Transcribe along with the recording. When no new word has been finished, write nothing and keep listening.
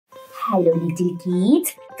Hello little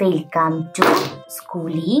kids, welcome to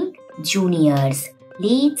Schooling Juniors.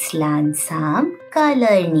 Let's learn some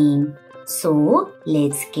coloring. So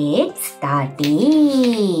let's get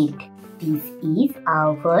started. This is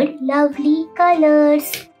our lovely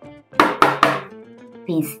colors.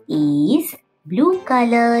 This is blue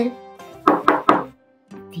color.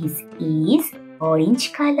 This is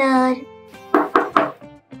orange color.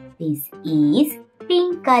 This is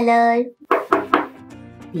pink color.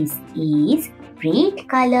 This is red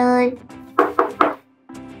color.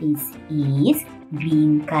 This is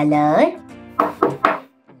green color.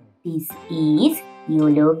 This is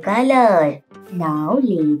yellow color. Now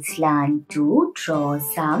let's learn to draw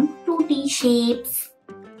some fruity shapes.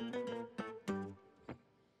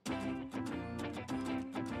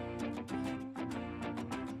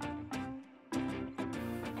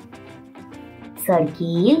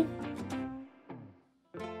 Circle,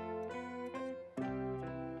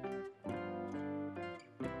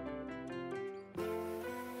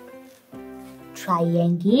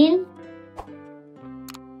 triangle,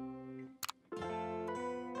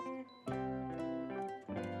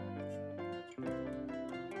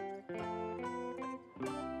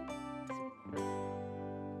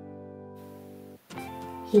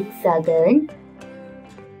 hexagon,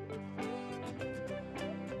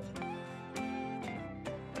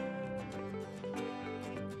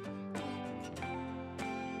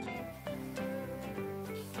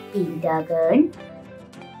 Pentagon,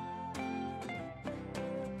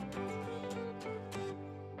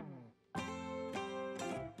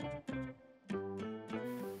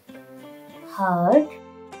 heart,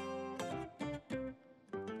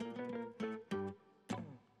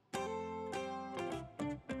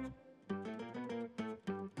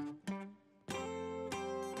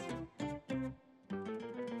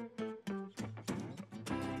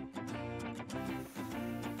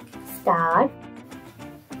 star,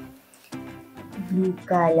 blue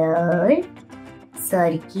color,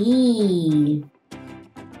 circle,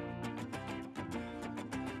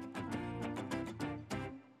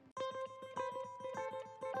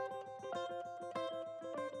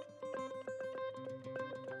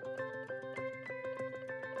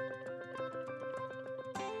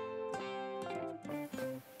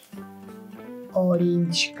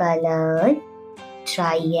 orange color,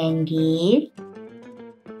 triangle,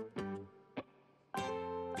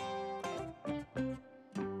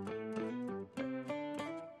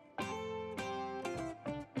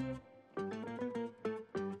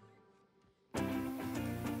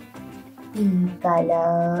 pink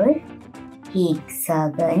color,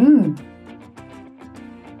 hexagon,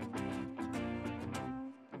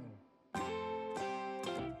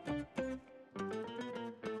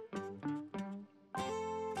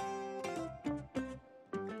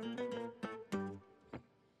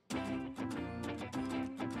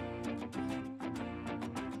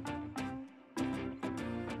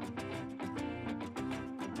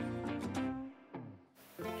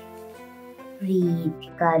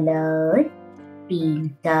 red color,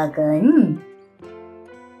 pentagon,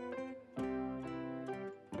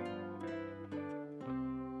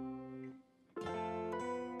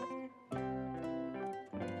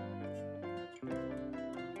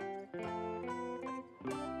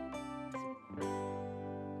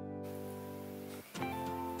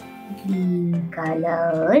 green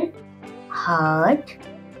color, heart,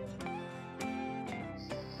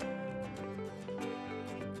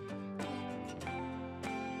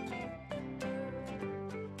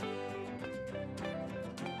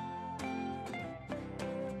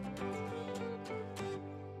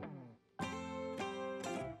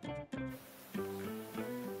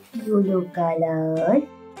 yellow color,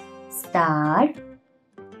 star,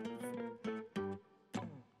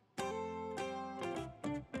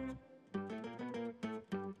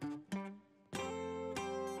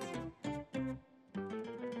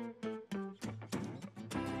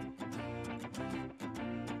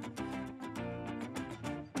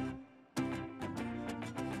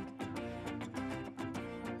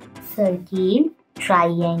 circle,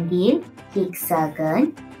 triangle,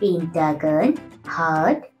 hexagon, pentagon,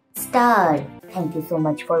 heart, star. Thank you so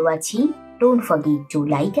much for watching. Don't forget to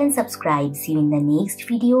like and subscribe. See you in the next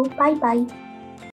video. Bye bye.